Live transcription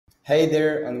Hey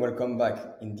there and welcome back.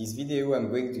 In this video, I'm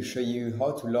going to show you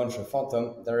how to launch a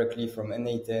Phantom directly from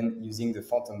n8n using the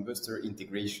PhantomBuster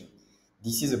integration.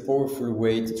 This is a powerful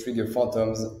way to trigger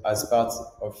Phantoms as part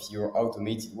of your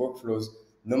automated workflows.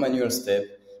 No manual step,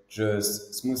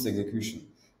 just smooth execution.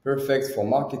 Perfect for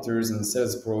marketers and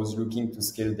sales pros looking to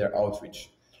scale their outreach.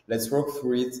 Let's work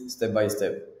through it step by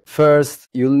step. First,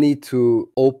 you'll need to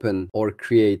open or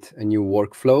create a new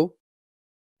workflow.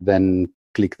 Then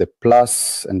click the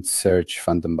plus and search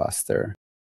PhantomBuster.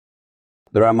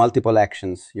 There are multiple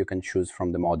actions you can choose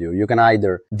from the module. You can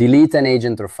either delete an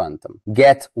agent or phantom,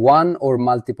 get one or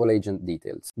multiple agent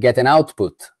details, get an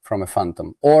output from a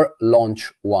phantom, or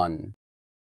launch one.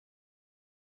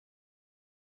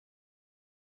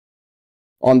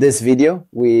 On this video,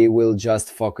 we will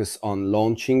just focus on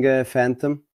launching a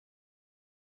phantom.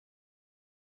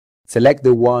 Select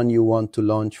the one you want to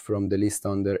launch from the list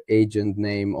under agent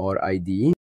name or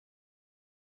ID.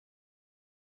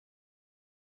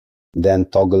 Then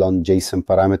toggle on JSON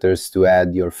parameters to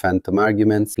add your phantom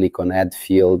arguments. Click on Add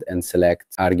Field and select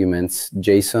Arguments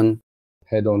JSON.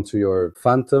 Head on to your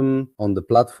phantom on the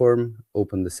platform,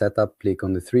 open the setup, click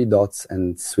on the three dots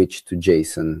and switch to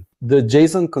JSON. The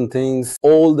JSON contains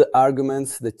all the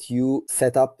arguments that you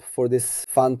set up for this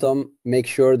phantom. Make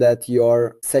sure that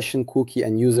your session cookie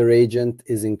and user agent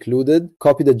is included.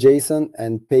 Copy the JSON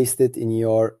and paste it in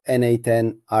your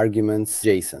n8n arguments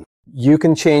JSON. You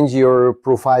can change your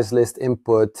profiles list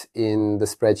input in the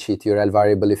spreadsheet URL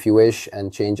variable if you wish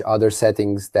and change other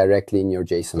settings directly in your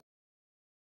JSON.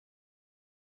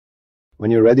 When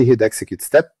you're ready, hit execute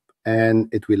step and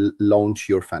it will launch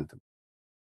your phantom.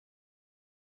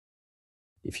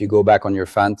 If you go back on your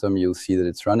phantom, you'll see that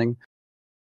it's running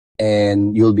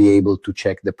and you'll be able to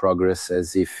check the progress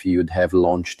as if you'd have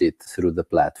launched it through the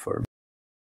platform.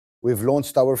 We've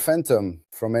launched our phantom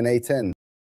from n8n.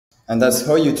 And that's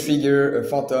how you trigger a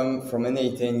Phantom from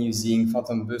n8n using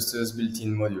PhantomBuster's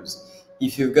built-in modules.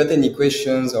 If you've got any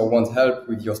questions or want help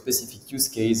with your specific use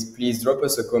case, please drop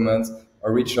us a comment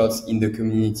or reach out in the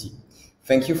community.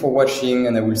 Thank you for watching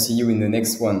and I will see you in the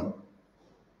next one.